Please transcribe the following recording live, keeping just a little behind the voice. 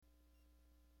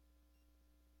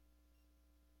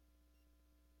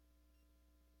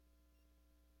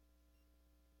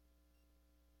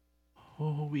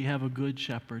Oh, we have a good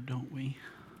shepherd, don't we?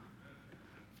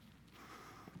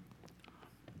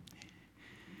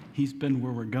 He's been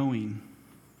where we're going.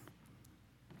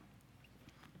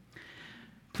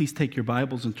 Please take your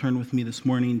Bibles and turn with me this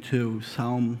morning to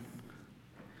Psalm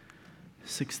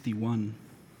 61.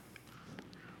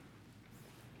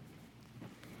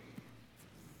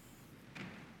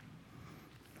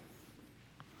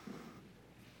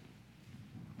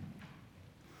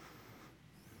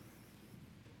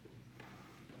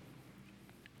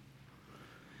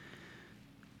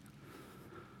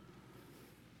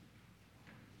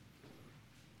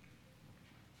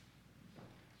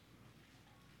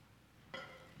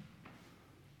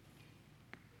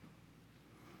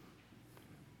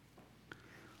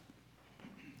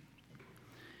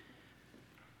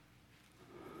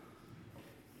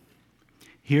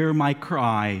 Hear my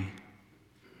cry,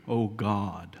 O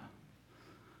God.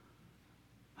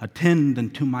 Attend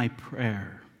unto my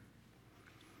prayer.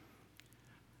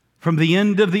 From the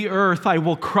end of the earth I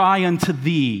will cry unto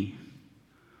thee.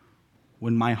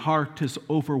 When my heart is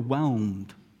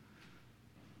overwhelmed,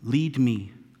 lead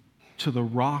me to the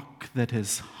rock that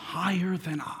is higher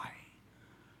than I.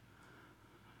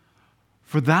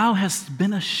 For thou hast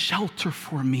been a shelter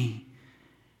for me,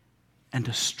 and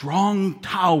a strong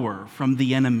tower from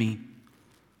the enemy.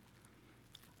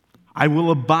 I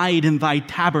will abide in thy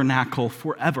tabernacle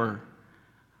forever.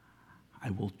 I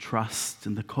will trust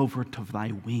in the covert of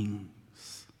thy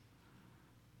wings.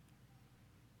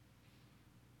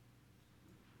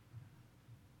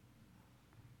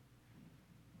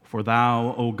 For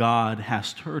thou, O God,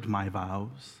 hast heard my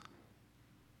vows.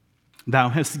 Thou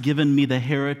hast given me the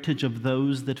heritage of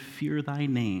those that fear thy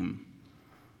name.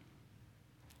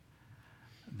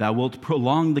 Thou wilt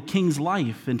prolong the king's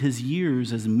life and his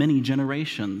years as many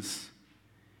generations.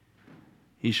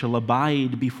 He shall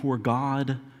abide before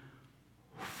God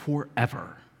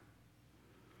forever.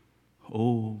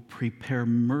 Oh, prepare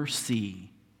mercy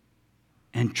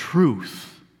and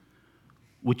truth,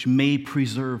 which may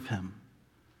preserve him.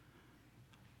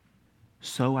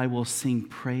 So I will sing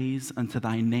praise unto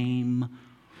thy name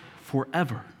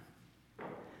forever,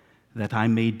 that I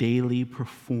may daily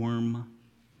perform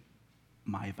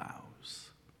my vows.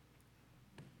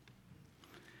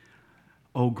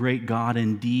 O great God,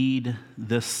 indeed,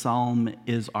 this psalm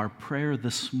is our prayer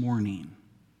this morning.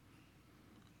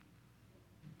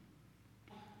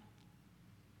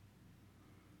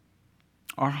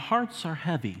 Our hearts are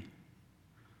heavy.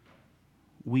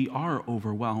 We are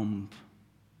overwhelmed.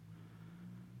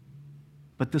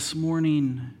 But this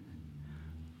morning,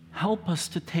 help us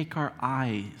to take our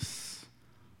eyes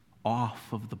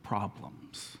off of the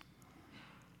problems,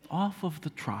 off of the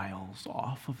trials,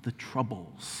 off of the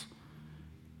troubles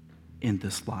in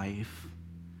this life,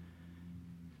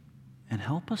 and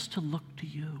help us to look to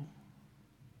you.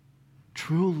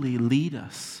 Truly lead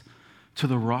us to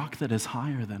the rock that is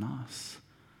higher than us.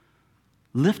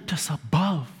 Lift us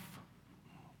above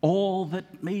all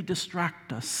that may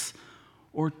distract us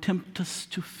or tempt us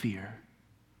to fear,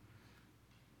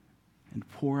 and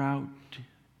pour out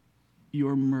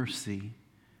your mercy,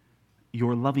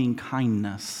 your loving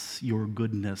kindness, your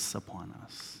goodness upon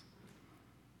us.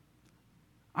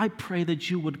 I pray that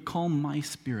you would calm my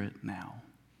spirit now,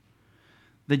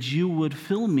 that you would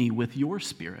fill me with your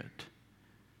spirit,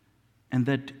 and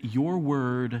that your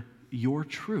word, your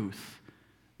truth,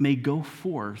 may go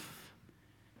forth.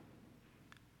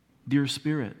 Dear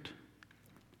Spirit,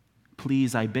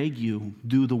 please, I beg you,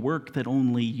 do the work that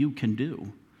only you can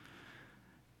do.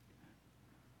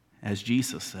 As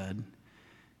Jesus said,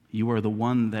 you are the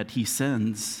one that he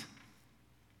sends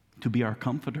to be our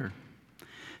comforter,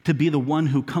 to be the one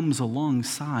who comes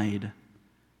alongside.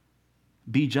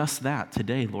 Be just that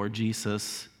today, Lord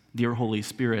Jesus, dear Holy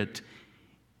Spirit,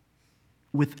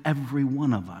 with every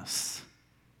one of us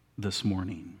this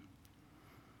morning.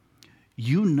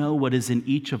 You know what is in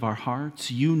each of our hearts.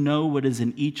 You know what is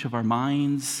in each of our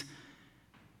minds.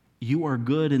 You are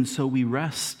good, and so we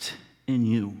rest in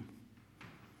you.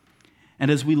 And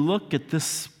as we look at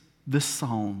this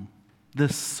psalm,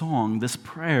 this song, this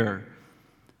prayer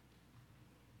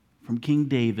from King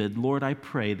David, Lord, I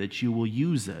pray that you will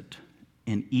use it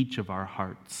in each of our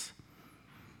hearts.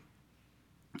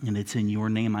 And it's in your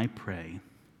name I pray.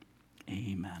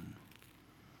 Amen.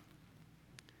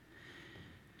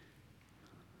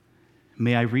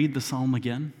 May I read the psalm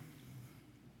again?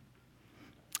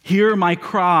 Hear my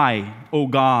cry, O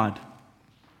God.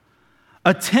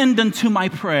 Attend unto my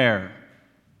prayer.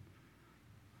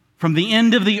 From the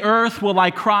end of the earth will I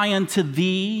cry unto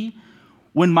thee.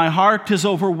 When my heart is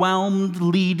overwhelmed,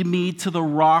 lead me to the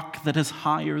rock that is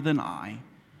higher than I.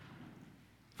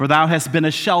 For thou hast been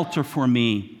a shelter for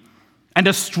me and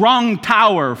a strong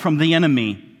tower from the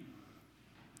enemy.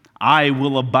 I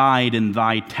will abide in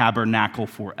thy tabernacle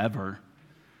forever.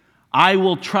 I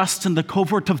will trust in the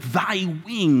covert of thy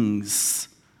wings.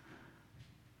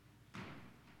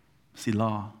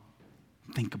 Selah,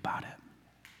 think about it.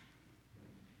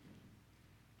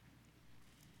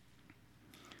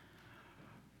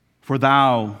 For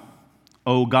thou,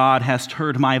 O God, hast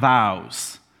heard my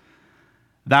vows.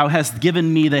 Thou hast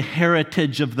given me the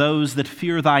heritage of those that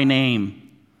fear thy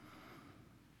name.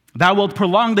 Thou wilt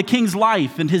prolong the king's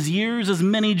life, and his years as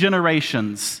many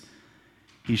generations.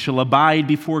 He shall abide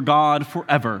before God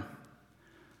forever.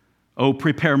 O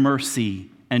prepare mercy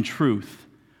and truth,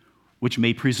 which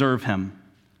may preserve him.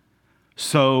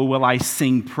 So will I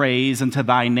sing praise unto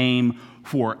thy name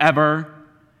forever,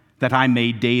 that I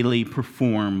may daily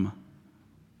perform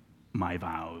my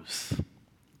vows.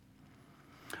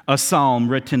 A psalm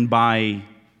written by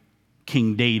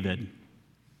King David.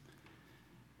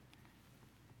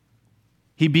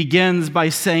 He begins by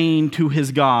saying to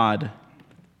his God,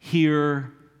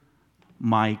 "Hear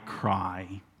my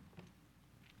cry."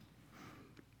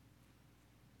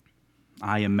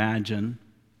 I imagine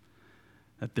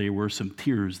that there were some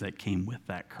tears that came with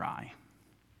that cry.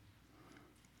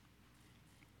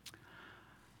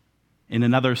 In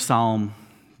another psalm,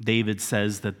 David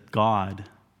says that God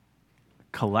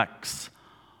collects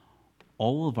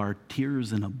all of our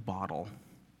tears in a bottle,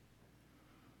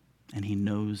 and he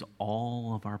knows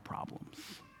all of our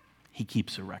problems. He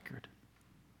keeps a record.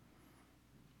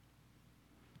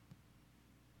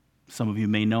 Some of you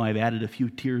may know I've added a few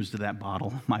tears to that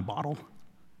bottle, my bottle,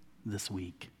 this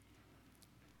week.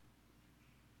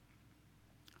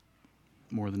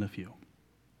 More than a few.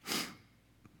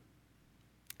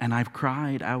 And I've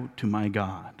cried out to my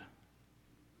God.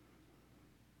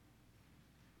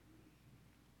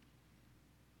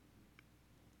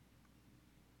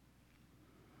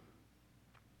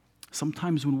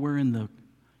 Sometimes when we're in the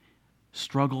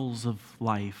struggles of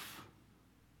life,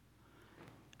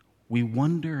 we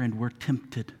wonder and we're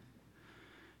tempted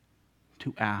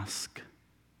to ask,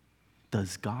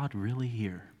 does God really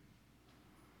hear?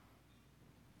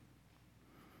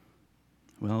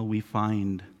 Well, we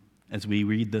find as we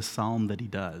read this psalm that he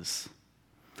does.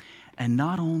 And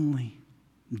not only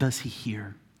does he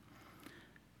hear,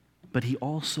 but he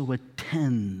also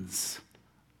attends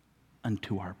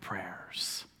unto our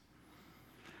prayers.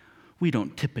 We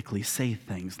don't typically say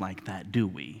things like that, do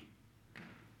we?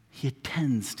 He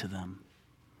attends to them.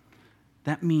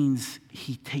 That means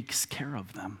he takes care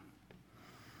of them.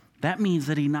 That means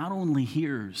that he not only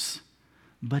hears,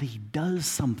 but he does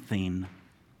something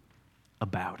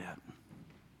about it.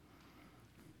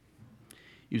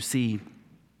 You see,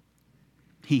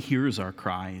 he hears our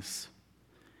cries,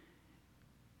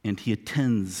 and he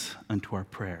attends unto our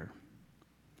prayer.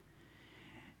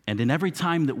 And in every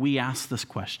time that we ask this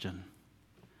question,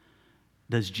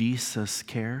 does Jesus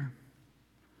care?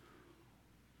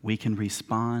 We can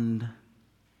respond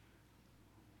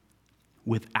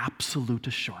with absolute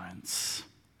assurance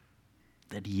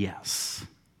that yes,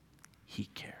 he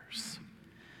cares.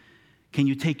 Can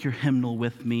you take your hymnal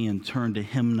with me and turn to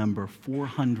hymn number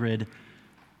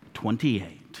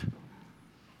 428?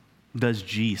 Does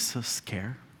Jesus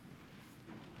care?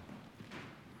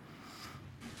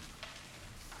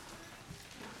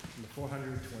 Number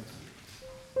 428.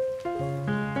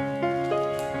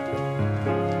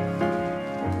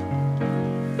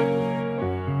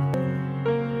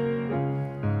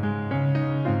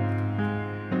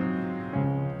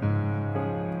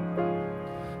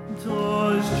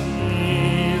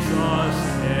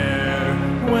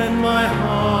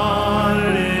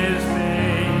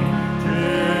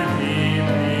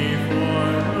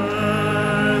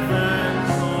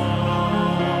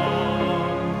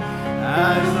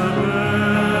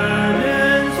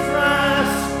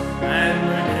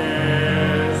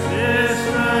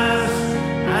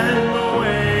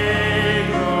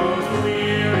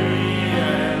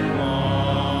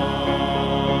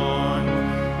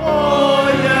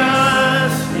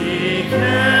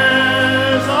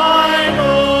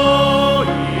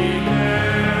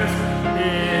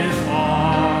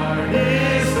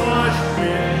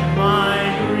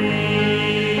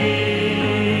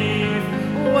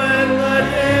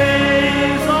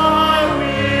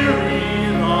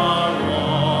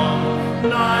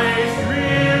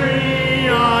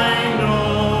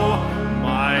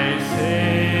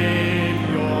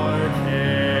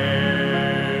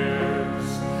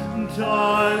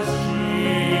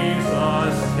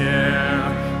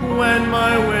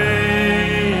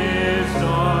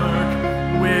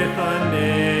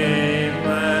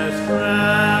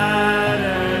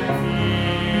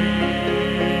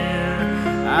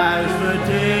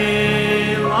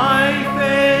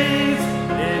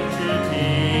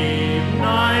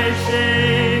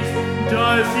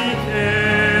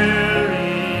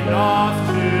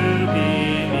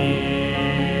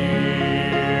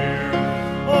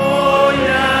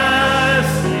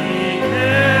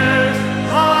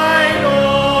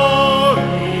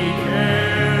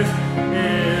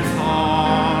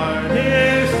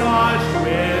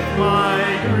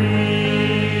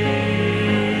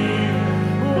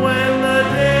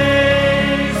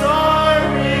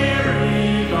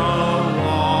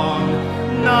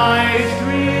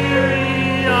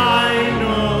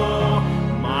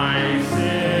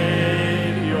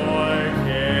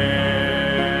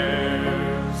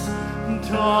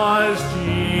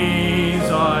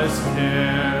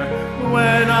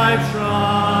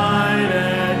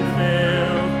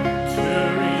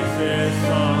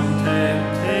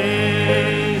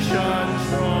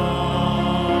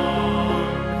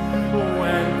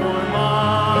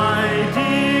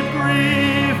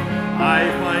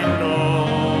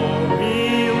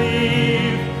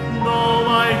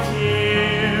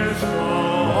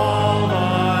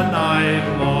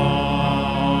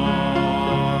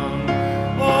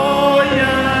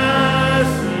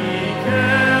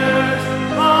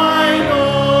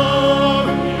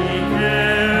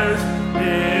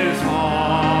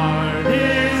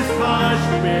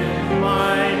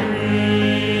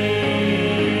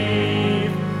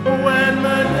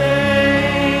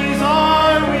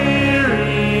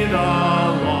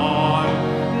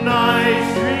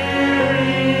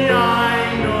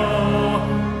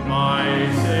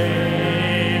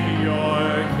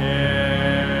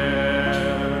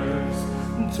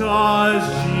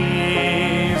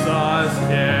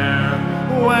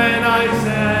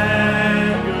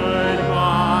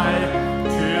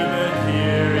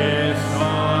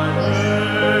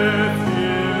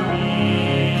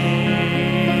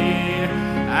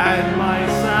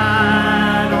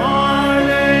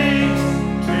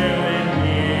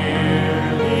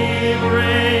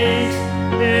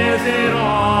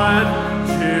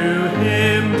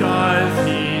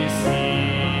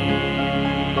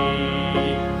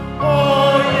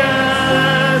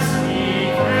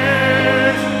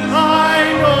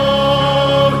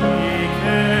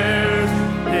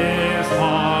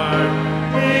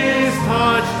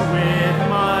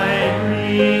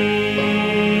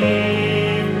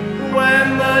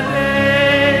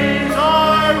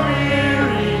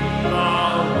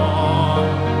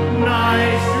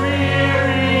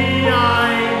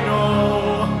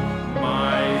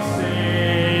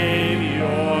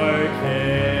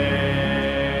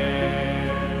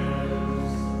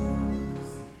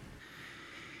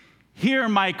 Hear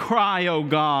my cry, O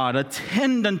God,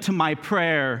 attend unto my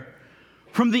prayer.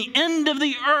 From the end of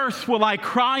the earth will I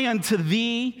cry unto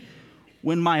thee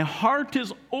when my heart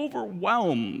is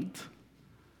overwhelmed.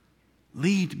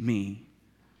 Lead me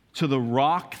to the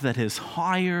rock that is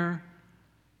higher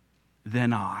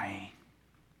than I.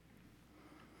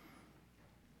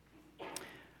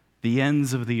 The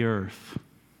ends of the earth.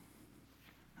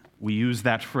 We use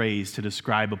that phrase to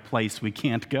describe a place we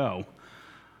can't go.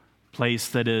 Place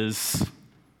that is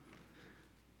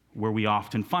where we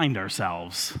often find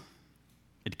ourselves.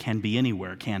 It can be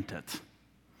anywhere, can't it?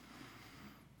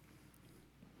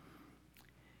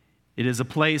 It is a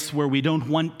place where we don't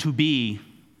want to be.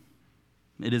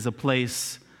 It is a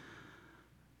place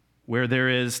where there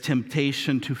is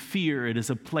temptation to fear. It is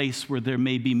a place where there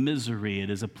may be misery. It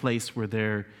is a place where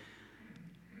there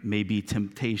may be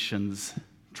temptations,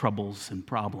 troubles, and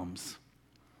problems.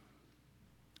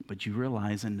 But you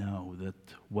realize and know that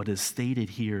what is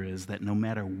stated here is that no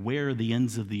matter where the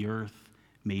ends of the earth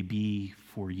may be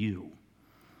for you,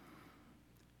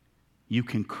 you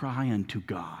can cry unto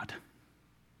God,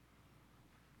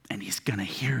 and He's going to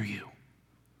hear you.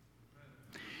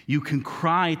 You can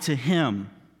cry to Him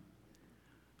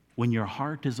when your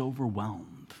heart is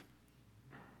overwhelmed,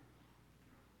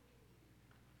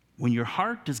 when your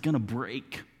heart is going to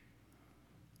break,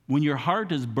 when your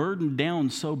heart is burdened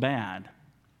down so bad.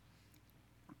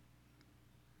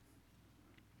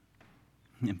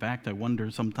 In fact, I wonder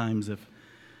sometimes if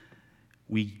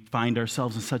we find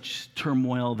ourselves in such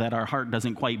turmoil that our heart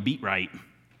doesn't quite beat right.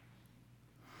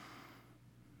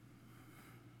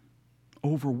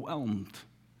 Overwhelmed.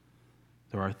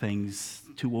 There are things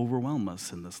to overwhelm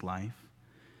us in this life.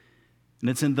 And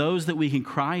it's in those that we can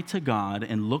cry to God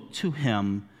and look to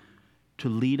Him to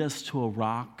lead us to a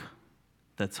rock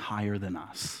that's higher than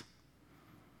us.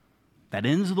 That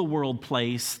ends of the world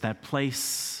place, that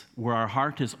place where our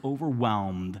heart is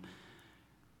overwhelmed.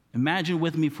 Imagine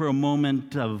with me for a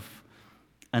moment of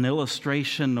an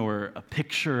illustration or a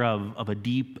picture of a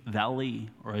deep valley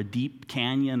or a deep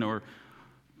canyon or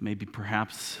maybe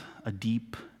perhaps a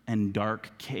deep and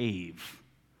dark cave.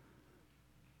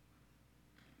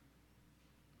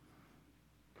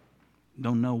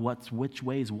 Don't know which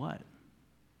way is what.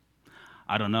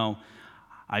 I don't know.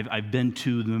 I've been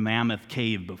to the Mammoth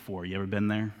Cave before. You ever been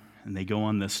there? And they go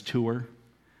on this tour,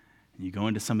 and you go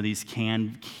into some of these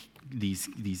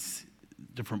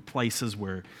different places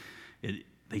where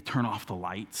they turn off the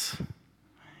lights,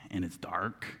 and it's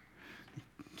dark.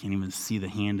 You can't even see the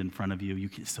hand in front of you.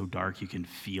 It's so dark you can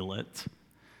feel it.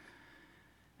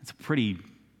 It's a pretty.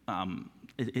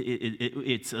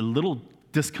 It's a little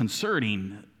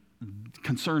disconcerting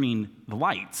concerning the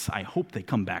lights. I hope they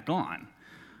come back on.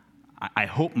 I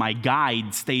hope my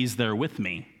guide stays there with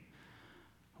me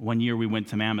One year we went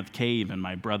to Mammoth Cave, and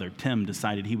my brother Tim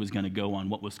decided he was going to go on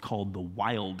what was called the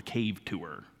Wild Cave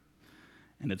Tour.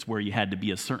 And it's where you had to be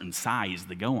a certain size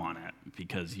to go on it,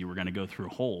 because you were going to go through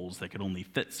holes that could only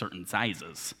fit certain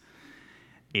sizes.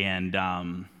 And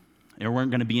there weren't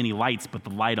going to be any lights but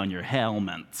the light on your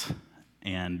helmet.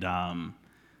 And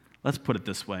let's put it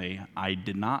this way, I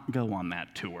did not go on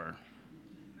that tour.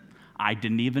 I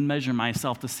didn't even measure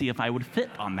myself to see if I would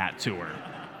fit on that tour.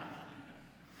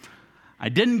 I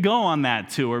didn't go on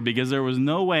that tour because there was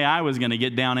no way I was going to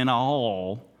get down in a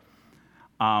hole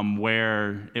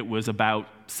where it was about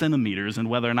centimeters and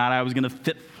whether or not I was going to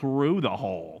fit through the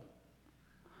hole.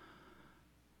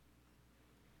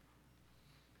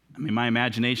 I mean, my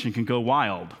imagination can go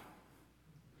wild.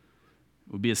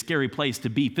 It would be a scary place to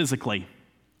be physically.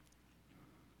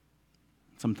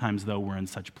 Sometimes, though, we're in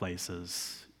such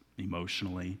places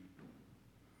emotionally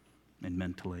and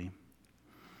mentally.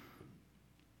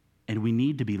 And we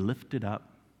need to be lifted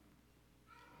up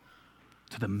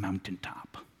to the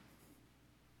mountaintop,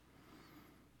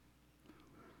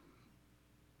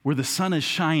 where the sun is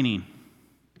shining,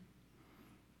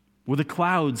 where the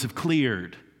clouds have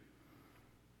cleared,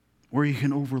 where you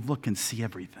can overlook and see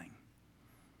everything.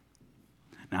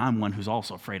 Now, I'm one who's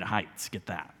also afraid of heights, get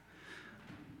that.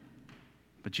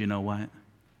 But you know what?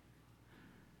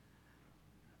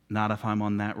 Not if I'm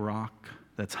on that rock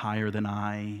that's higher than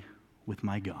I with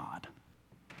my God.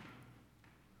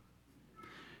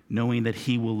 Knowing that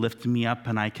He will lift me up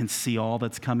and I can see all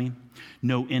that's coming.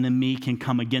 No enemy can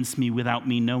come against me without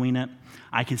me knowing it.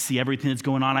 I can see everything that's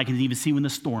going on. I can even see when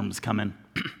the storm's coming.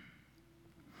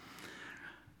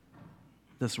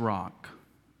 This rock,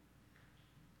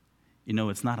 you know,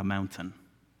 it's not a mountain.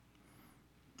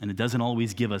 And it doesn't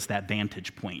always give us that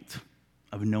vantage point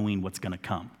of knowing what's going to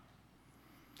come.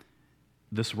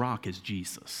 This rock is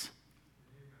Jesus.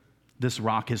 This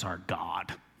rock is our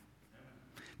God.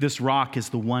 This rock is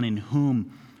the one in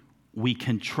whom we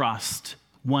can trust,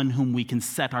 one whom we can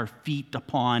set our feet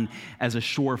upon as a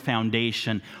sure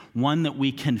foundation, one that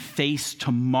we can face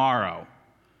tomorrow,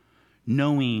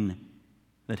 knowing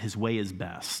that His way is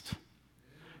best,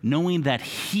 knowing that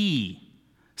He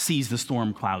sees the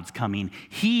storm clouds coming,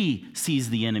 He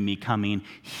sees the enemy coming,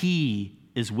 He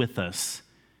is with us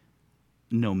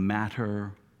no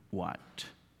matter what.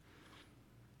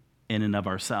 In and of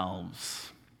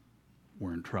ourselves,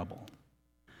 we're in trouble.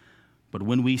 But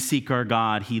when we seek our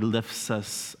God, He lifts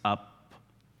us up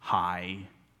high,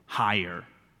 higher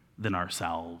than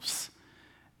ourselves,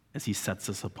 as He sets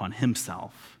us upon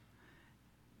Himself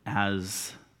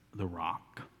as the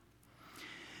rock.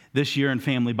 This year in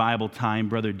Family Bible Time,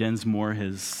 Brother Densmore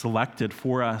has selected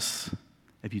for us,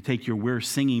 if you take your We're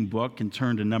Singing book and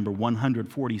turn to number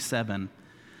 147,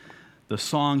 the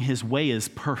song, His Way is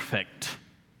Perfect.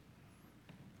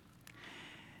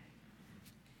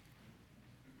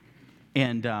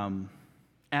 And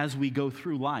as we go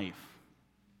through life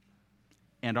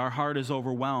and our heart is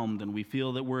overwhelmed and we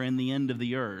feel that we're in the end of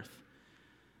the earth,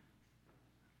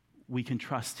 we can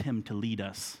trust Him to lead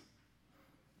us.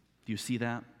 Do you see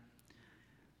that?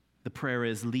 The prayer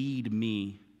is, lead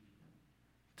me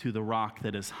to the rock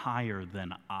that is higher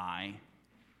than I.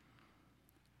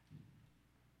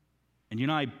 And you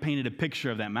know, I painted a picture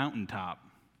of that mountaintop.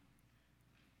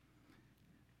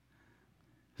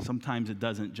 Sometimes it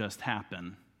doesn't just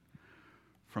happen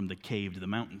from the cave to the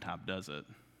mountaintop, does it?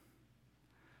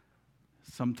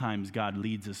 Sometimes God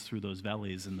leads us through those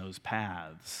valleys and those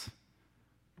paths,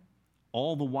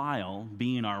 all the while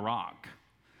being our rock.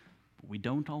 We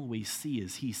don't always see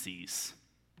as He sees.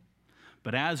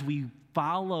 But as we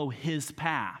follow His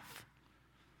path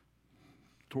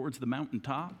towards the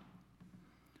mountaintop,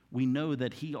 we know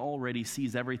that He already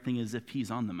sees everything as if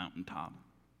He's on the mountaintop.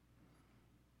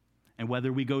 And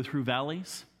whether we go through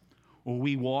valleys or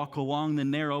we walk along the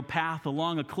narrow path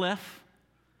along a cliff,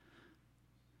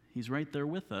 He's right there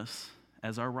with us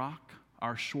as our rock,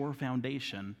 our sure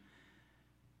foundation,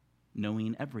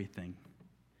 knowing everything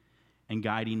and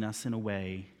guiding us in a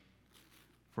way,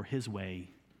 for His way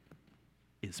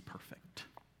is perfect.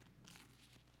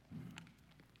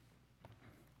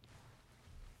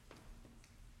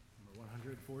 Number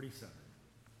 147.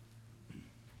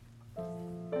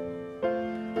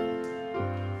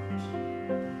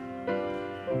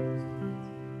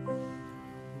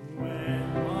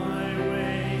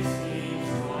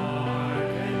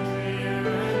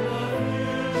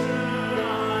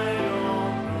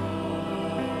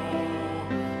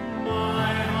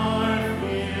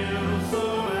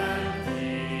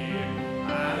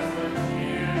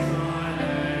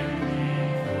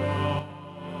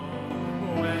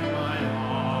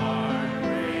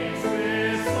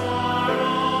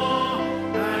 Sorrow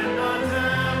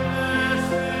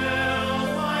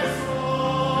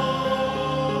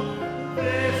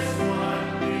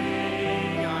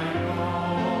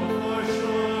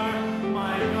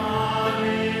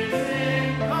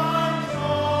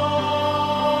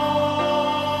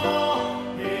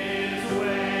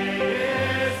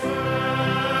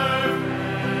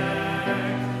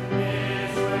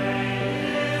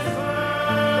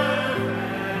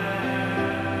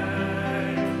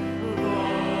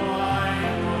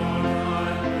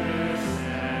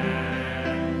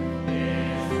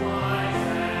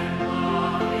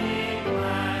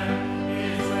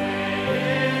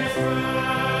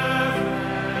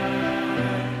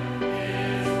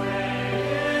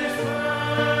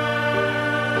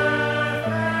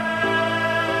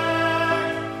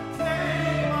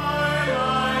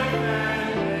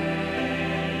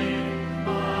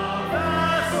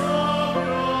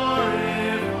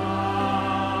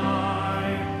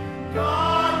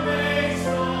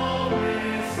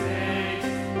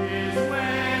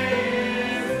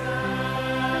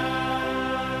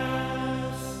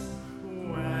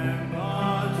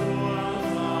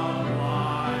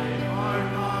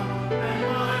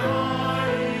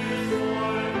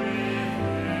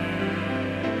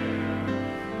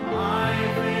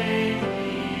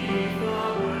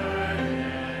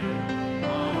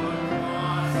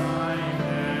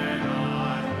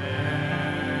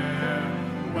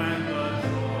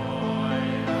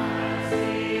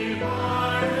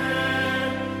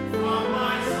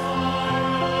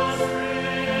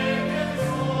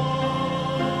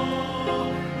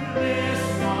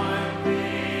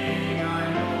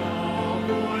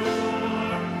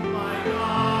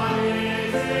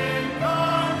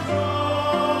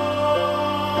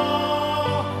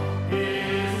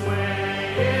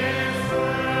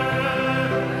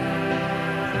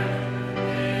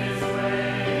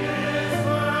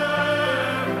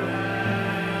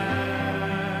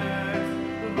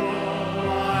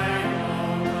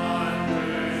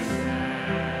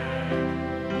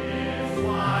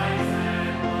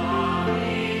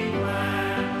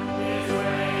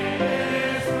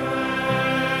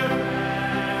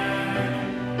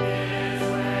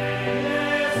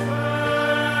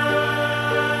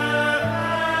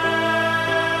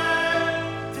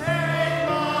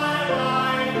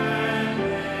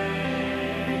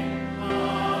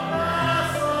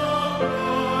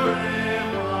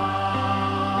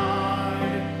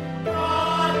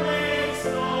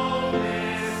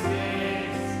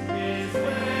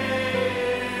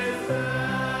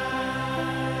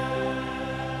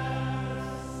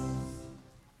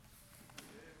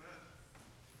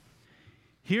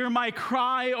Hear my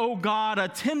cry, O God,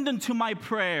 attend unto my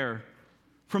prayer.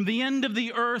 From the end of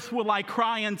the earth will I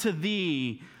cry unto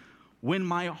thee when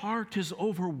my heart is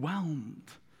overwhelmed.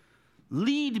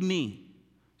 Lead me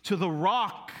to the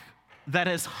rock that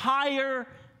is higher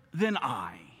than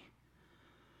I.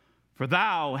 For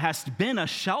thou hast been a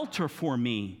shelter for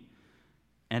me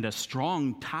and a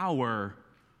strong tower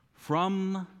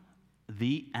from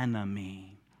the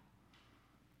enemy.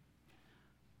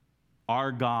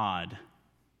 Our God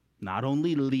not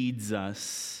only leads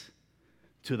us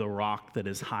to the rock that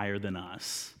is higher than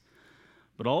us,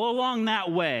 but all along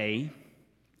that way,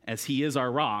 as he is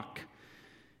our rock,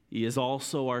 he is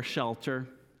also our shelter,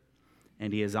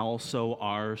 and he is also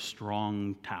our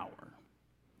strong tower.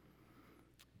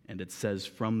 And it says,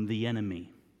 from the enemy.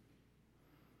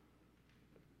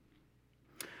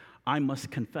 I must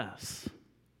confess,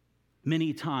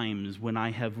 many times when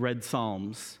I have read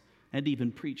Psalms and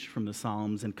even preached from the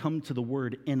Psalms and come to the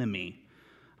word enemy,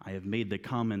 I have made the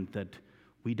comment that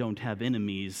we don't have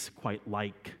enemies quite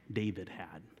like David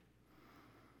had.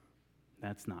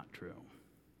 That's not true.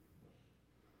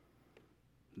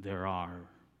 There are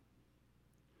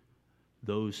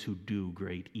those who do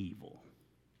great evil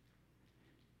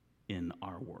in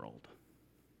our world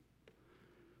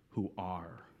who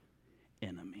are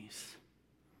enemies.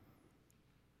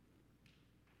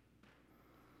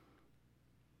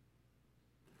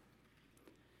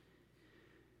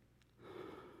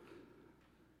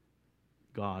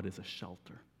 God is a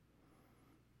shelter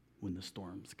when the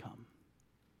storms come.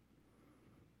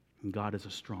 And God is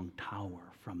a strong tower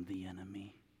from the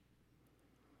enemy,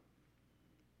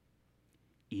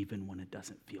 even when it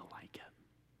doesn't feel like it.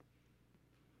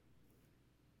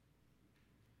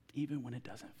 Even when it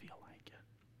doesn't feel like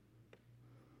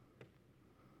it.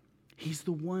 He's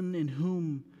the one in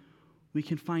whom we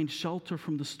can find shelter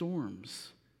from the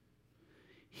storms.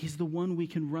 He's the one we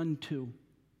can run to.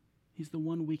 He's the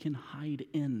one we can hide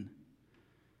in.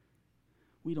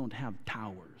 We don't have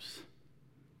towers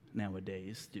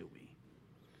nowadays, do we?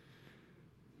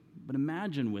 But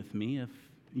imagine with me if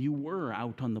you were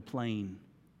out on the plain,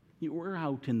 you were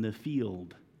out in the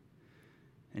field,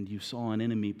 and you saw an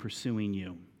enemy pursuing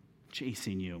you,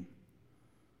 chasing you,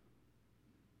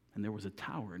 and there was a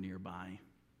tower nearby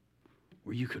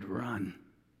where you could run.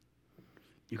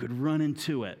 You could run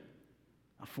into it,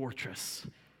 a fortress,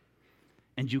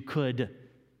 and you could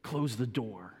close the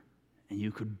door, and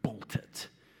you could bolt it.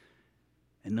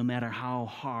 And no matter how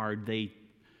hard they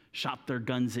shot their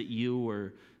guns at you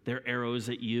or their arrows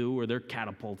at you or their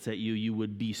catapults at you, you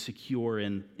would be secure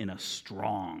in a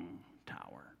strong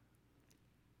tower.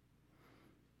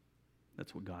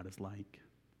 That's what God is like.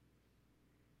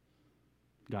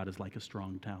 God is like a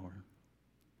strong tower,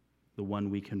 the one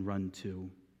we can run to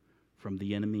from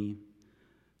the enemy,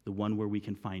 the one where we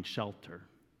can find shelter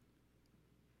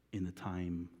in the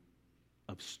time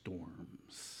of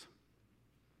storms.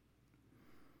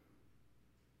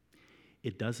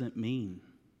 It doesn't mean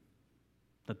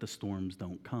that the storms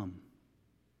don't come.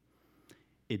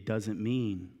 It doesn't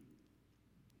mean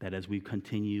that as we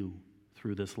continue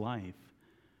through this life,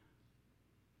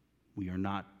 we are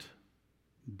not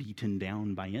beaten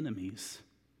down by enemies.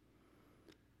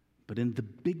 But in the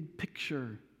big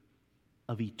picture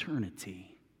of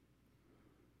eternity,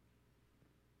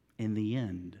 in the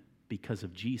end, because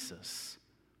of Jesus,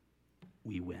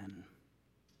 we win.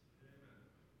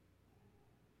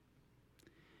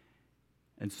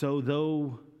 And so,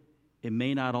 though it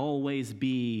may not always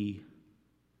be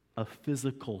a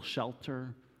physical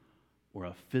shelter or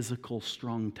a physical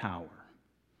strong tower,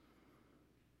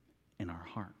 in our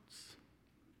hearts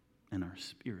and our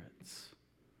spirits,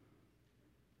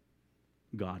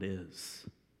 God is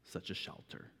such a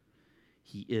shelter.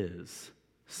 He is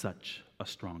such a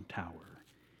strong tower.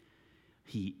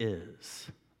 He is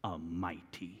a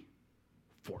mighty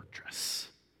fortress.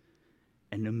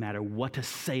 And no matter what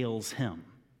assails him,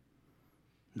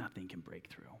 nothing can break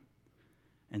through.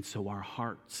 And so our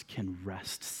hearts can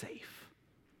rest safe.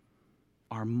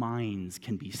 Our minds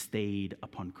can be stayed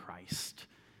upon Christ.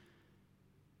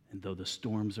 And though the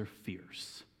storms are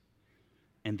fierce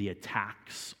and the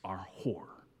attacks are horror,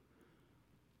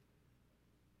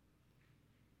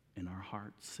 in our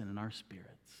hearts and in our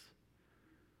spirits,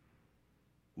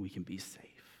 we can be safe.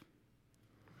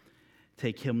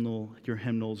 Take your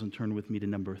hymnals and turn with me to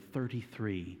number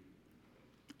 33.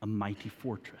 A mighty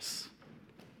fortress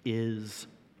is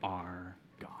our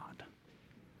God.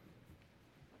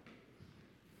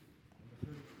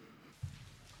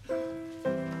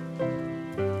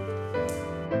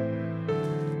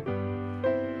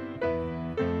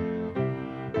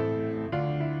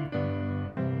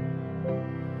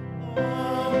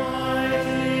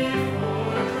 Almighty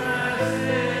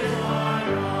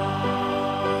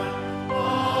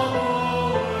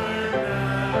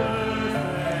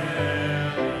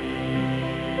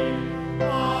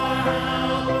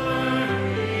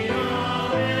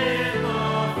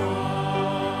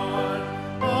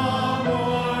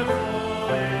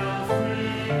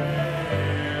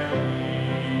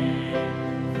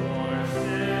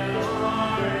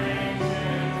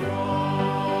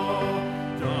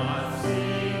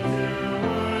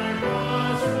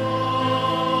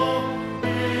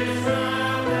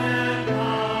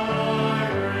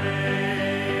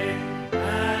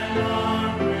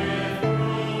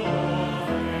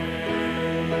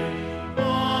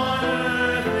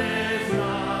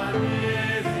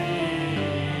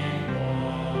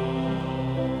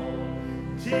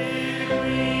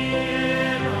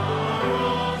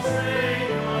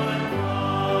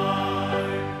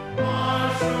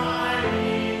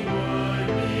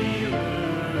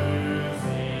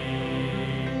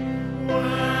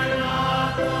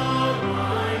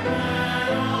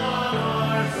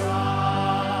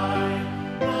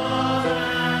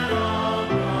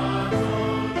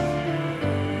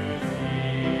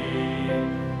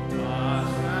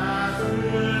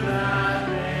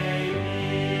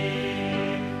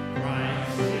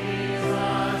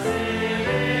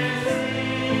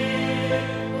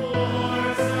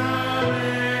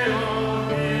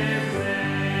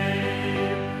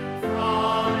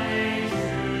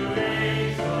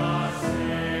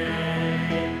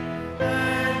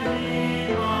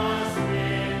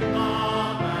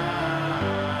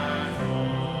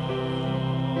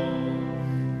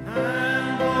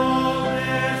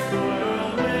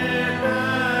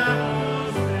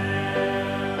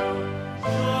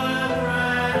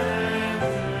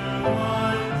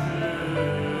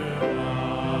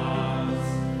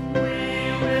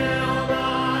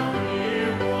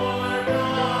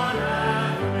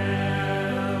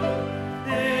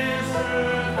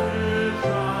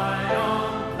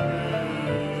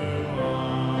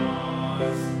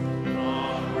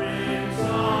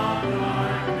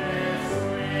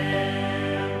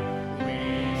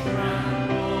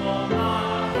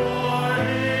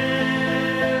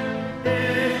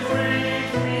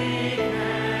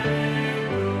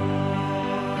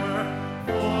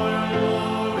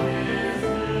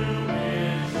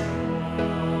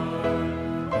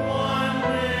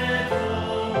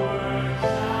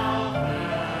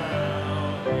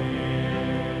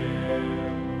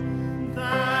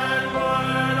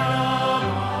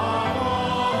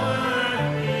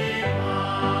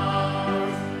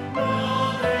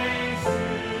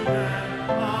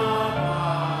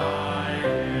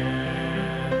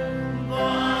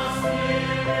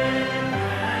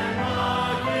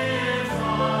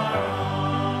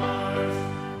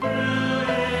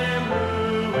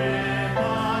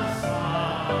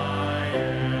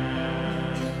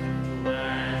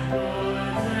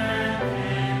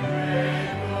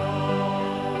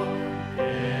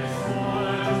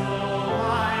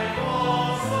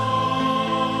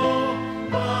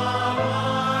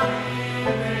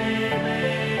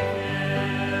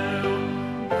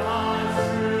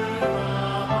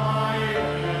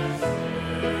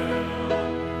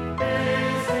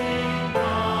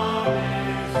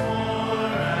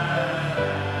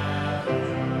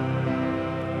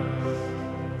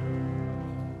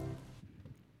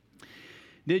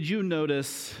Did you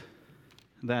notice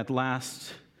that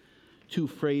last two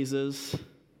phrases?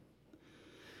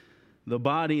 The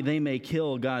body they may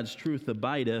kill, God's truth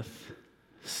abideth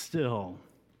still.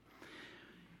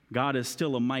 God is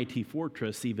still a mighty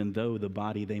fortress, even though the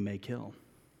body they may kill.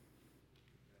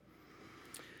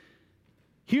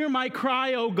 Hear my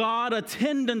cry, O God,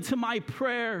 attend unto my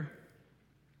prayer.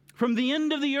 From the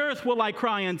end of the earth will I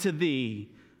cry unto thee.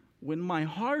 When my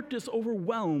heart is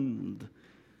overwhelmed,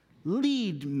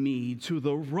 lead me to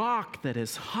the rock that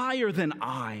is higher than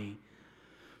I.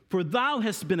 For thou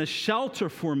hast been a shelter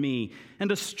for me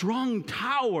and a strong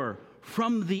tower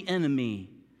from the enemy.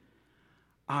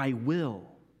 I will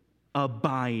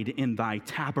abide in thy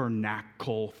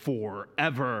tabernacle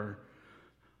forever.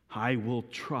 I will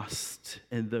trust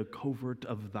in the covert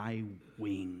of thy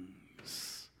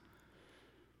wings.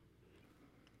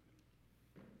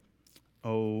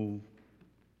 Oh,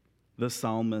 the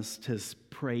psalmist has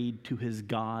prayed to his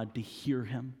God to hear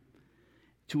him,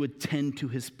 to attend to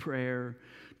his prayer,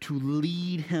 to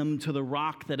lead him to the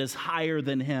rock that is higher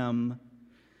than him.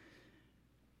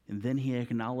 And then he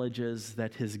acknowledges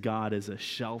that his God is a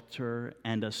shelter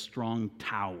and a strong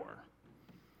tower.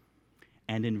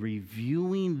 And in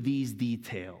reviewing these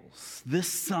details, this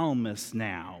psalmist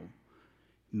now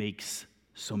makes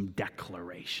some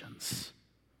declarations.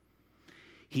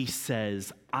 He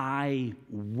says, I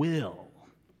will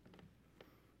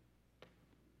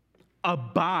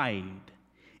abide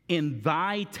in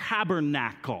thy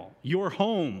tabernacle, your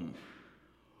home,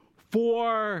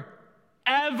 forever.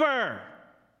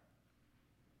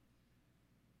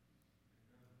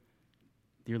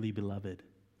 Dearly beloved,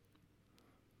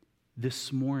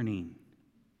 this morning,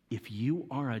 if you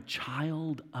are a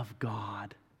child of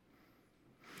God,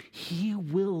 He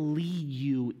will lead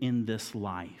you in this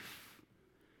life.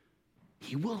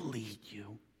 He will lead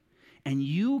you. And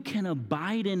you can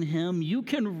abide in Him. You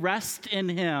can rest in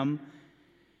Him.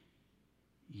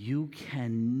 You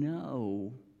can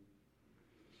know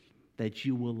that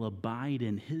you will abide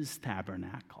in His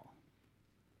tabernacle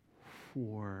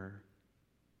forever.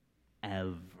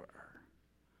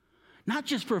 Not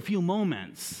just for a few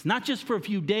moments, not just for a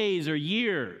few days or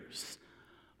years,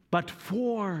 but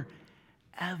forever.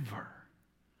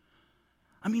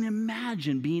 I mean,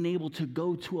 imagine being able to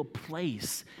go to a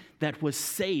place that was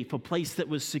safe, a place that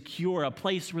was secure, a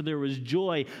place where there was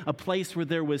joy, a place where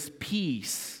there was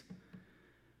peace,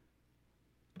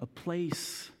 a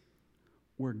place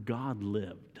where God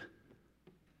lived.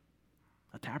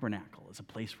 A tabernacle is a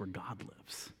place where God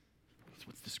lives. That's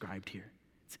what's described here.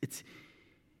 It's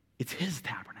His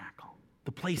tabernacle,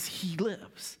 the place He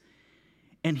lives.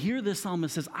 And here the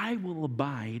psalmist says, I will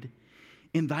abide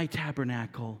in thy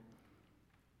tabernacle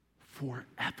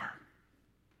forever.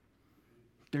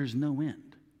 There's no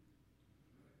end.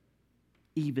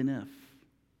 Even if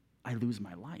I lose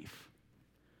my life.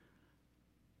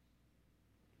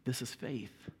 This is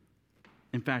faith.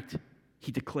 In fact,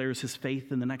 he declares his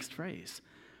faith in the next phrase.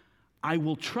 I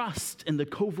will trust in the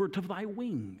covert of thy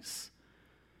wings.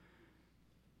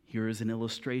 Here is an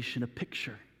illustration, a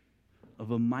picture of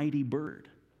a mighty bird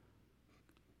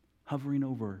hovering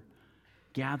over,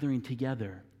 gathering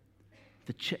together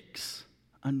the chicks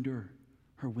under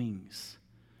her wings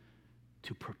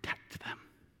to protect them.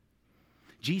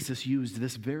 Jesus used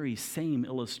this very same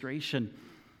illustration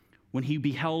when he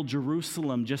beheld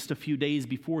Jerusalem just a few days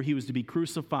before he was to be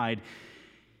crucified.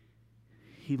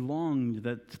 He longed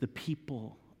that the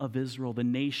people of Israel, the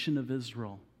nation of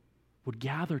Israel, would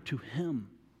gather to him,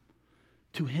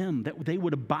 that they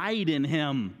would abide in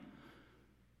him,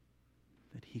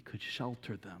 that he could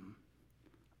shelter them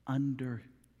under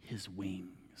his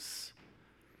wings.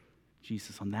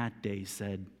 Jesus on that day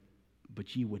said,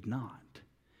 but ye would not.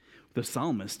 The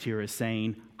psalmist here is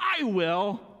saying,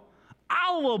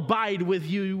 I'll abide with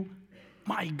you,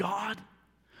 my God.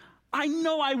 I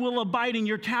know I will abide in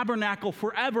your tabernacle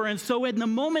forever. And so in the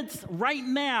moments right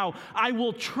now, I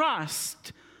will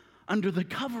trust under the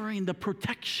covering, the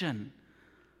protection,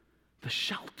 the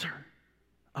shelter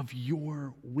of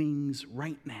your wings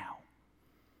right now.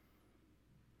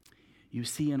 You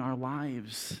see, in our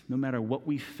lives, no matter what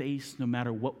we face, no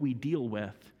matter what we deal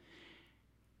with,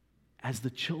 as the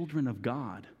children of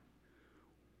God,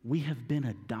 we have been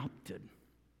adopted.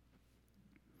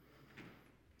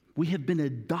 We have been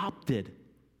adopted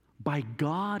by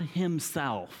God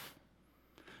Himself,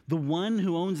 the one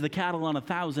who owns the cattle on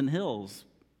 1,000 hills.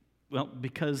 Well,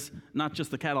 because not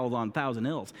just the cattle on 1,000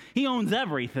 hills. He owns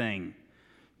everything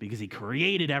because He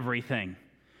created everything.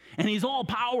 And He's all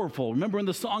powerful. Remember in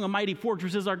the song, A Mighty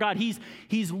Fortress is Our God,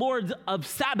 He's Lord of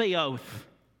Sabaoth.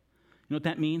 You know what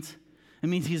that means? It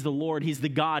means he's the Lord, he's the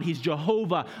God, he's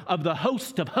Jehovah of the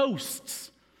host of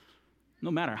hosts.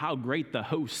 No matter how great the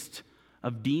host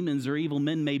of demons or evil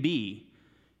men may be,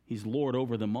 he's Lord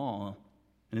over them all.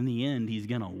 And in the end, he's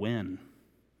going to win.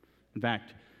 In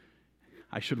fact,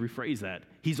 I should rephrase that.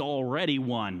 He's already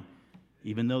won,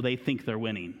 even though they think they're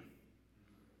winning.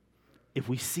 If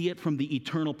we see it from the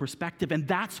eternal perspective, and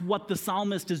that's what the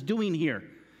psalmist is doing here.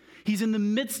 He's in the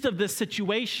midst of this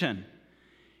situation,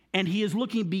 and he is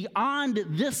looking beyond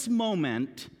this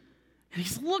moment, and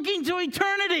he's looking to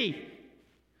eternity.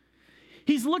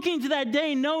 He's looking to that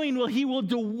day knowing he will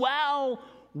dwell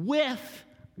with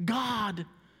God.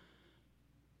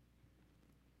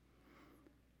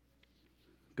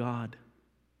 God,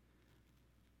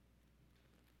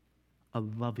 a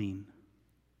loving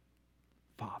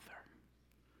Father,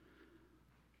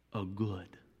 a good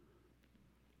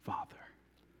Father.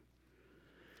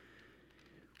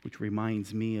 Which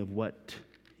reminds me of what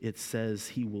it says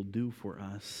he will do for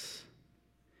us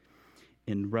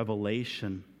in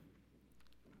Revelation.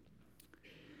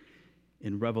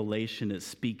 In Revelation, it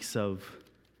speaks of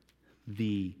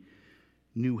the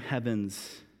new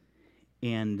heavens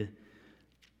and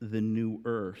the new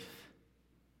earth.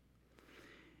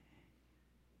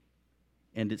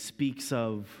 And it speaks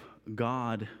of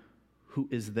God who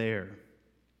is there.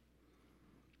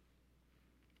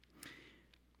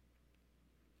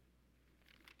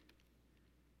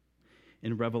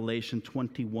 In Revelation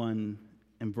 21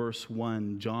 and verse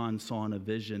 1, John saw in a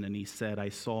vision, and he said, I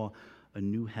saw a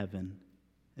new heaven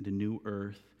and a new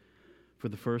earth. For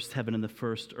the first heaven and the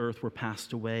first earth were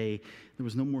passed away. There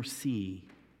was no more sea.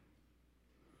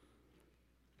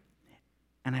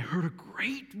 And I heard a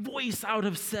great voice out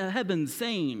of heaven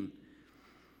saying,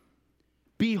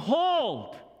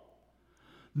 Behold,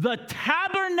 the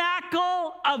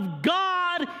tabernacle of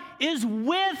God is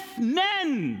with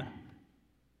men,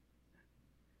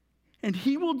 and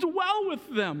he will dwell with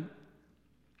them,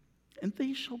 and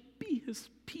they shall be his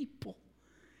people.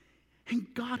 And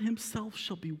God himself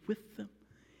shall be with them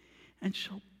and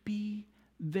shall be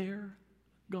their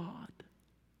God.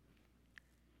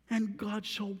 And God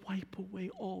shall wipe away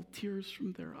all tears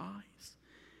from their eyes.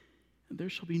 And there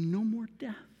shall be no more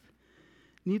death,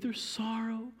 neither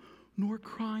sorrow nor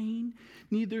crying,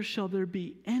 neither shall there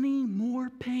be any more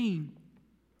pain.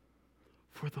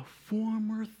 For the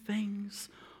former things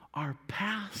are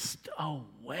passed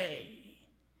away.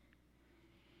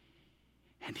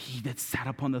 And he that sat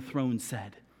upon the throne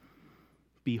said,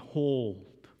 Behold,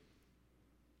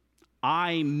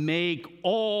 I make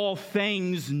all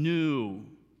things new.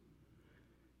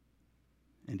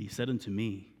 And he said unto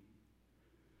me,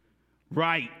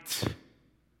 Write,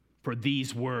 for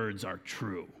these words are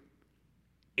true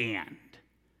and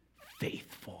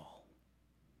faithful.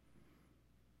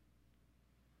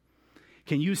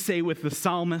 Can you say with the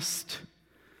psalmist,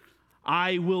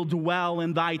 I will dwell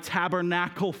in thy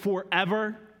tabernacle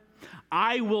forever.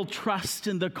 I will trust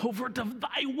in the covert of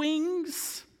thy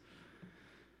wings.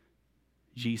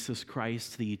 Jesus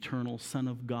Christ, the eternal Son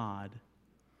of God,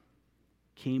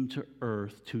 came to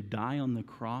earth to die on the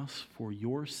cross for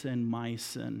your sin, my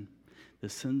sin, the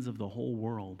sins of the whole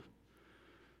world.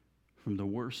 From the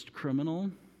worst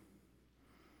criminal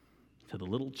to the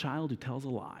little child who tells a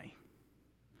lie.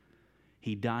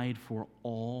 He died for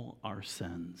all our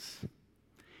sins.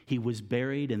 He was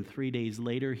buried, and 3 days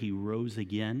later he rose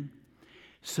again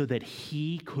so that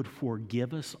he could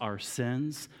forgive us our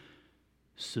sins,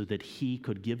 so that he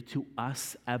could give to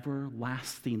us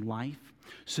everlasting life,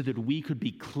 so that we could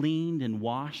be cleaned and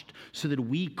washed, so that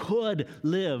we could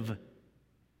live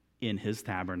in his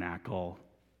tabernacle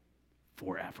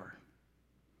forever.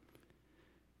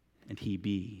 And he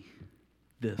be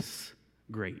this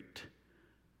great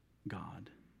God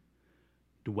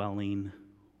dwelling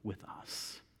with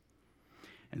us.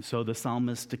 And so the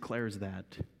psalmist declares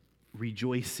that,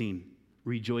 rejoicing,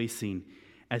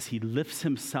 as he lifts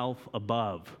himself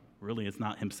above. Really, it's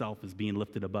not himself as being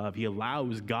lifted above. He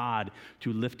allows God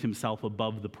to lift himself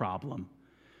above the problem,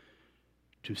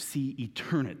 to see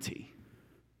eternity,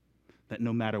 that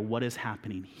no matter what is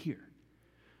happening here,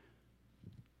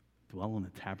 dwell in the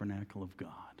tabernacle of God.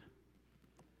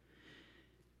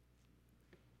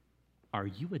 Are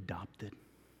you adopted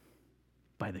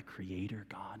by the Creator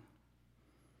God?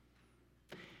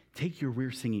 Take your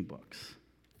rear singing books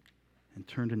and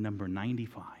turn to number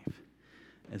 95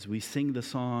 as we sing the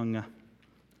song,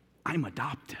 I'm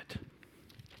Adopted.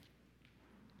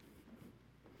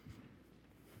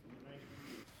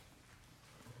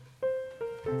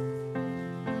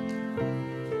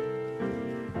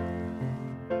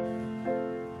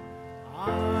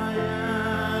 I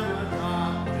am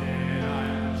adopted, I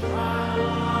am a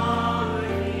child of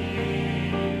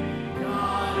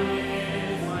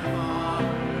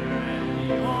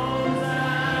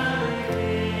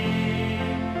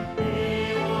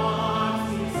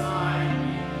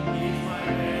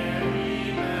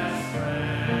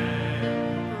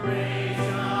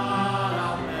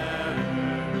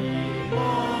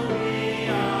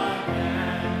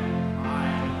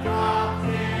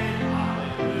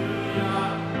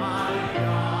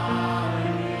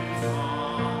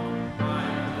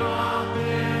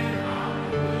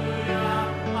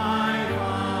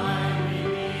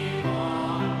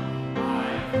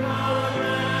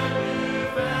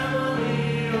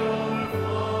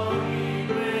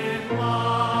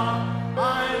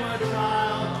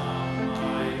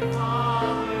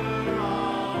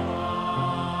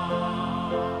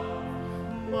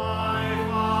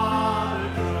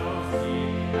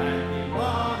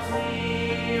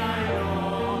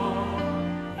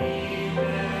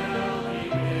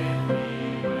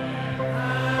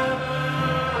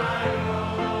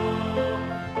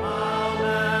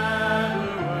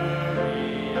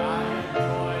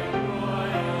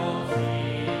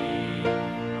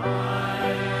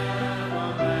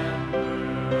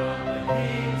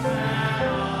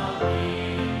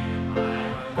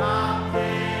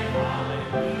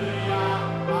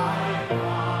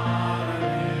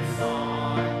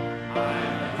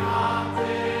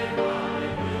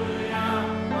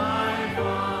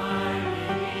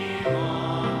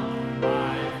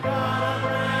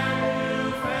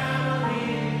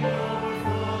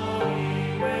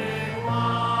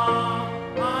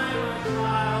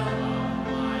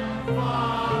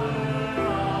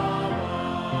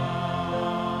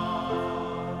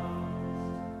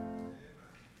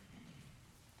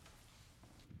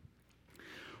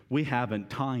We haven't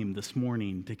time this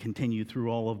morning to continue through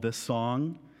all of this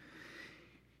song.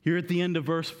 Here at the end of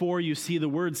verse 4, you see the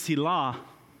word Selah.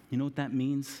 You know what that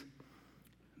means?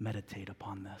 Meditate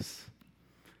upon this.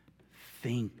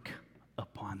 Think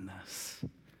upon this.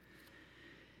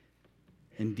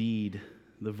 Indeed,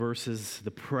 the verses, the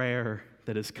prayer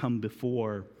that has come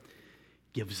before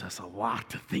gives us a lot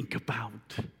to think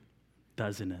about,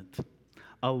 doesn't it?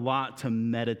 A lot to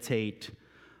meditate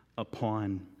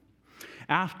upon.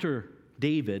 After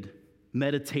David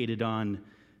meditated on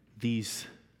these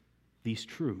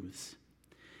truths,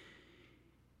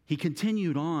 he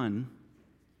continued on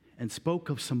and spoke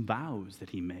of some vows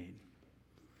that he made.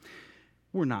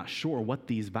 We're not sure what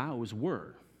these vows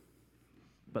were,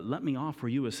 but let me offer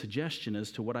you a suggestion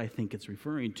as to what I think it's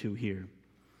referring to here.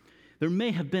 There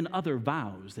may have been other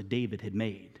vows that David had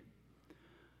made,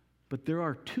 but there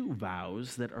are two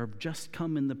vows that are just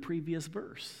come in the previous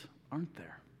verse, aren't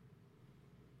there?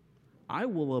 I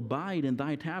will abide in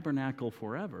thy tabernacle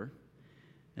forever,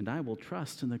 and I will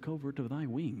trust in the covert of thy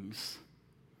wings.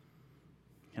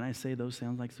 Can I say those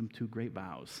sound like some two great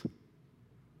vows?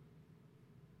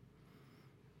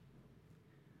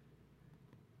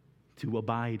 To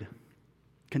abide,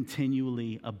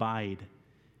 continually abide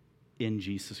in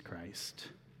Jesus Christ,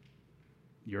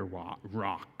 your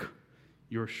rock,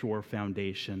 your sure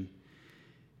foundation,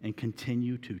 and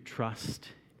continue to trust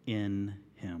in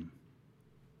him.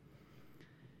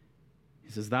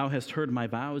 He says, thou hast heard my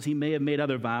vows. He may have made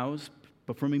other vows,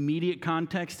 but from immediate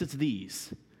context, it's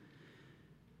these.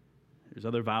 There's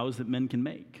other vows that men can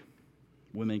make,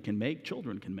 women can make,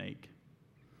 children can make.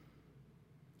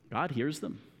 God hears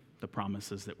them, the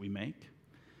promises that we make.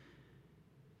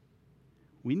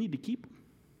 We need to keep them.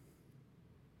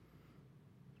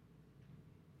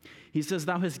 He says,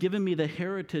 thou hast given me the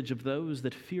heritage of those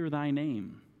that fear thy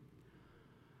name.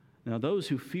 Now, those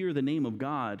who fear the name of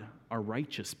God are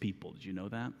righteous people. Did you know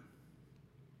that?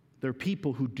 They're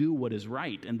people who do what is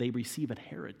right, and they receive a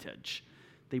heritage.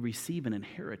 They receive an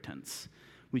inheritance.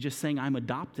 We just saying, I'm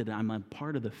adopted, I'm a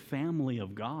part of the family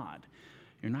of God.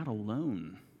 You're not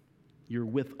alone. You're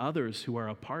with others who are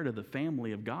a part of the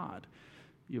family of God.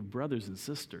 You have brothers and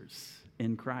sisters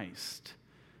in Christ,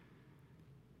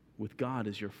 with God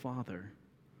as your Father.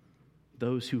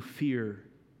 Those who fear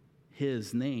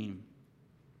his name.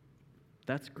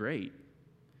 That's great.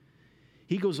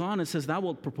 He goes on and says, thou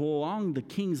wilt prolong the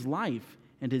king's life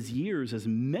and his years as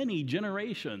many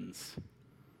generations.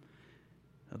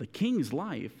 Now, the king's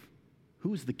life,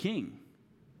 who's the king?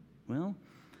 Well,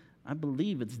 I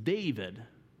believe it's David,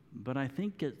 but I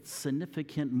think it's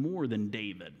significant more than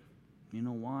David. You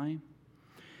know why?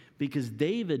 Because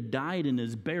David died and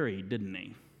is buried, didn't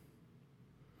he?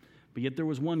 But yet there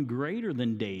was one greater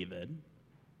than David,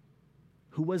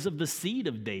 who was of the seed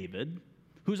of David,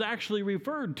 who's actually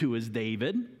referred to as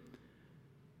David,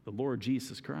 the Lord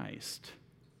Jesus Christ,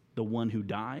 the one who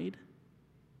died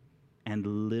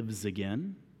and lives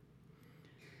again.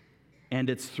 And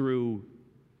it's through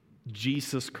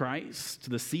Jesus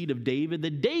Christ, the seed of David,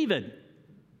 that David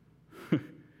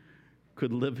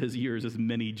could live his years as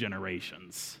many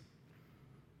generations.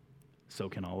 So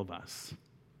can all of us.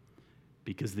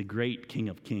 Because the great King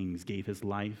of Kings gave his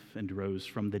life and rose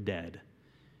from the dead.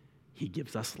 He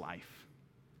gives us life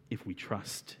if we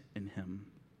trust in him.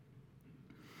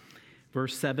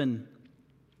 Verse 7,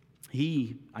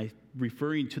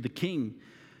 referring to the king,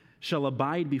 shall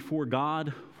abide before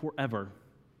God forever.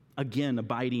 Again,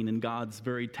 abiding in God's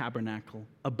very tabernacle,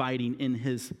 abiding in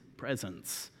his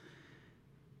presence.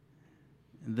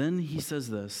 And then he says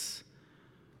this,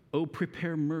 oh,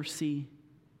 prepare mercy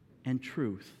and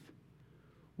truth,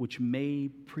 which may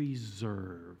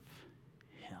preserve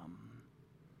him.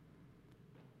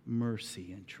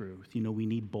 Mercy and truth. You know, we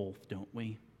need both, don't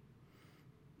we?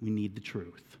 We need the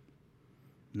truth.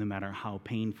 No matter how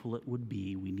painful it would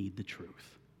be, we need the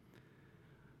truth.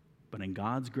 But in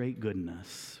God's great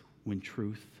goodness, when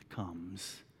truth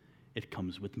comes, it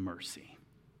comes with mercy.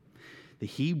 The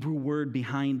Hebrew word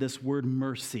behind this word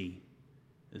mercy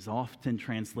is often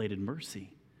translated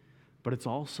mercy, but it's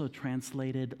also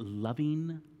translated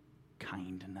loving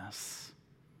kindness.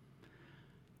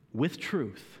 With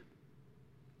truth,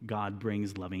 God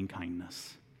brings loving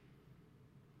kindness.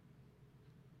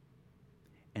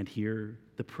 And here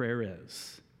the prayer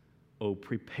is, oh,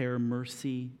 prepare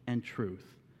mercy and truth,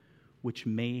 which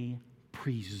may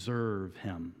preserve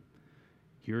him.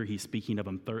 Here he's speaking of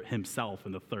himself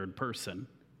in the third person.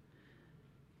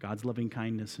 God's loving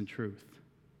kindness and truth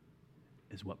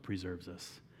is what preserves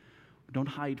us. We don't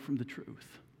hide from the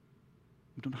truth.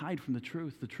 We don't hide from the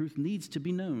truth. The truth needs to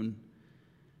be known.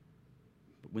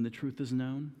 But when the truth is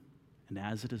known, and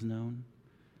as it is known,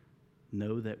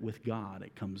 know that with God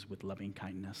it comes with loving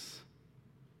kindness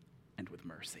and with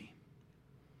mercy.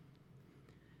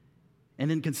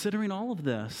 And in considering all of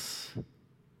this,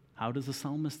 how does the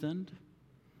psalmist end?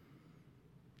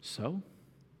 So,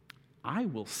 I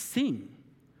will sing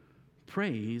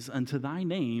praise unto thy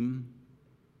name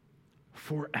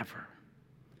forever,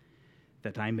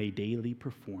 that I may daily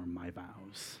perform my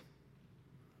vows.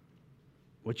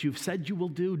 What you've said you will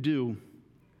do, do.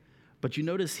 But you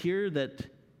notice here that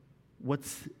what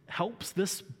helps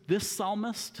this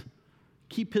psalmist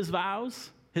keep his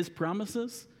vows, his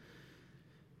promises,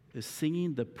 is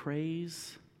singing the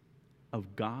praise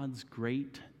of God's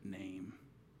great name.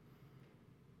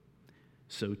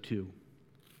 So too,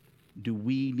 do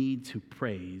we need to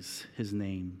praise his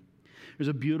name. There's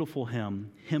a beautiful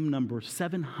hymn number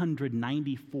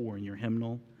 794 in your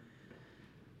hymnal.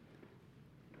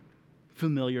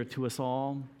 Familiar to us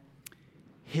all.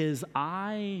 His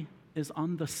eye is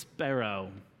on the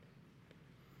sparrow.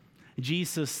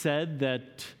 Jesus said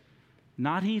that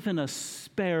not even a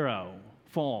sparrow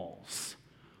falls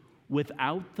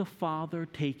without the Father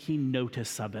taking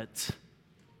notice of it.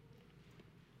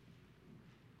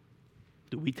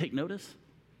 Do we take notice?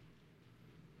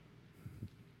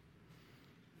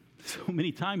 So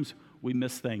many times we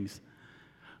miss things.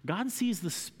 God sees the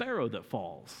sparrow that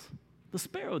falls, the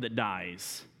sparrow that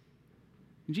dies.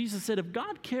 And Jesus said, if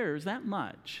God cares that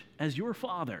much as your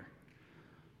Father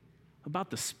about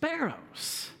the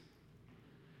sparrows,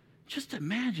 just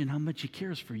imagine how much he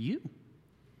cares for you.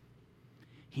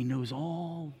 He knows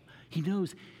all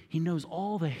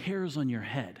the hairs on your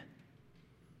head.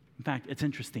 In fact, it's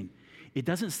interesting. It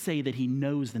doesn't say that he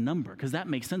knows the number, because that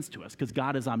makes sense to us, because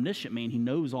God is omniscient, meaning he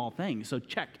knows all things. So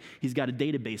check, he's got a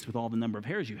database with all the number of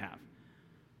hairs you have.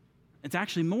 It's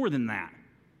actually more than that.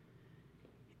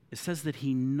 It says that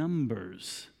he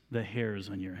numbers the hairs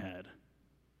on your head.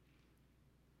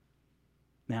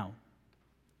 Now,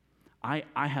 I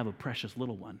have a precious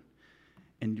little one,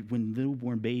 and when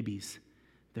newborn babies,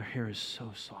 their hair is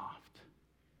so soft.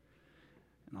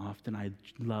 And often I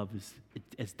love,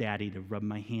 as daddy, to rub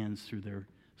my hands through their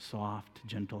soft,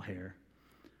 gentle hair.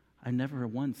 I never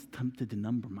once attempted to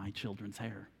number my children's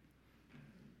hair.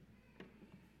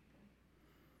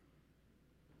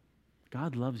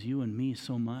 God loves you and me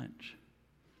so much.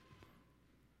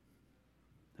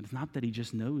 And it's not that he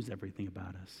just knows everything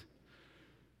about us.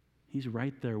 He's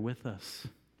right there with us.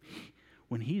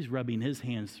 When he's rubbing his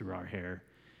hands through our hair,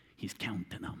 he's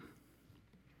counting them.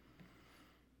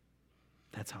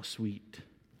 That's how sweet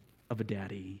of a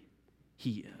daddy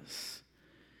he is.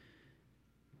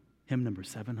 Hymn number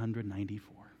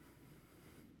 794.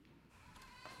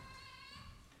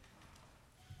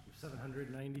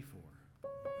 794.